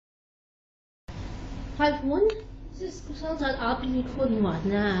5-1. This is sometimes I'll be recording right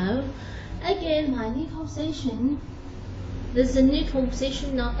now. Again, my new conversation. This is a new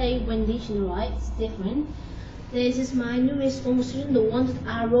conversation, not a rendition, right? It's different. This is my newest conversation, the one that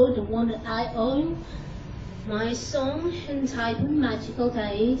I wrote, the one that I own. My song entitled Magical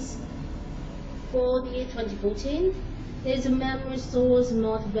Days for the year 2014. There's a memory source and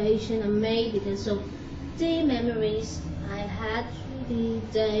motivation I made because of the memories I had through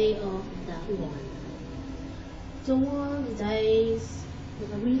the day of that one. The days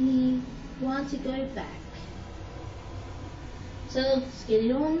that I really want to go back. So let's get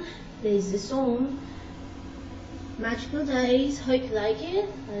it on. There's the song Magical Days. Hope you like it.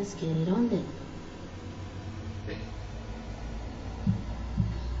 Let's get it on then.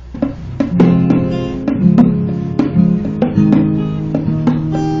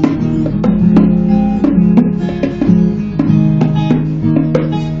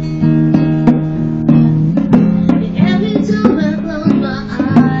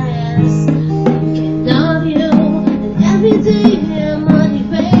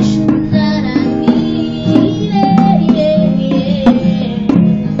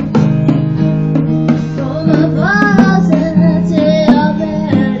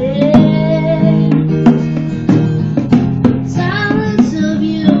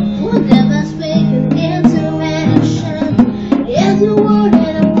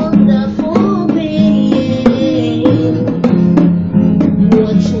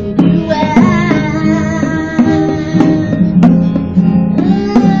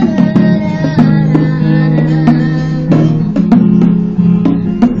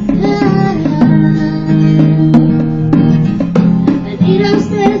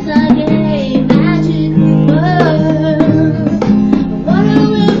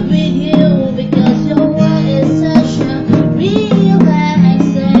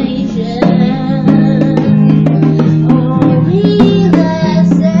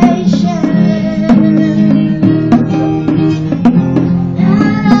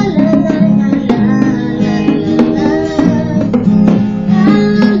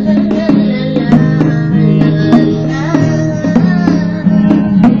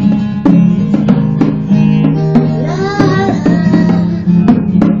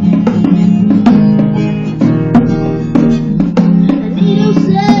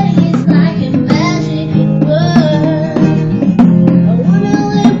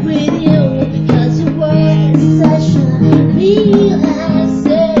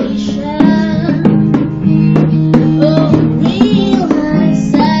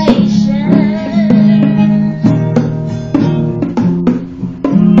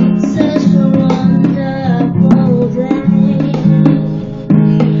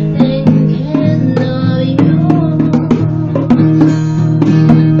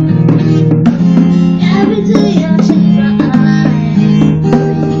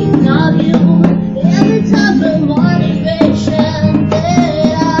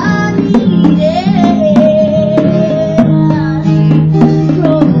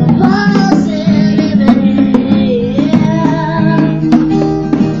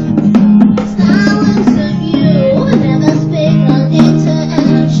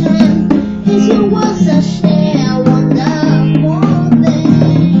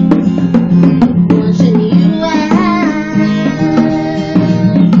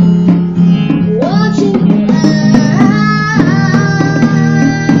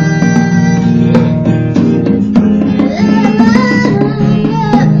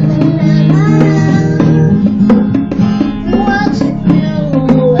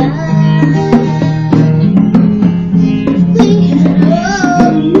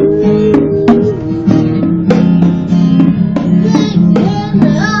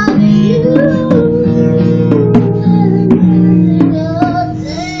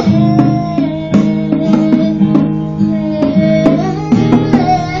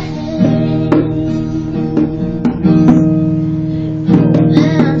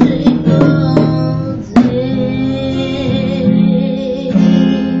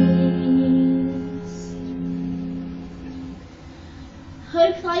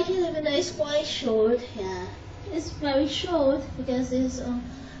 Hope you like it, even though it's quite short. Yeah, it's very short because it's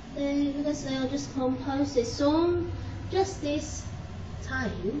because I just composed this song just this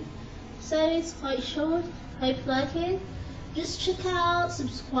time, so it's quite short. Hope you like it. Just check out,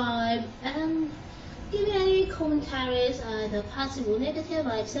 subscribe, and give me any commentaries, either positive or negative.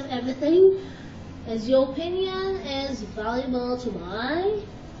 I accept everything, as your opinion is valuable to my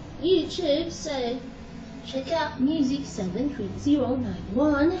YouTube. So check out Music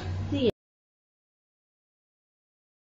 73091.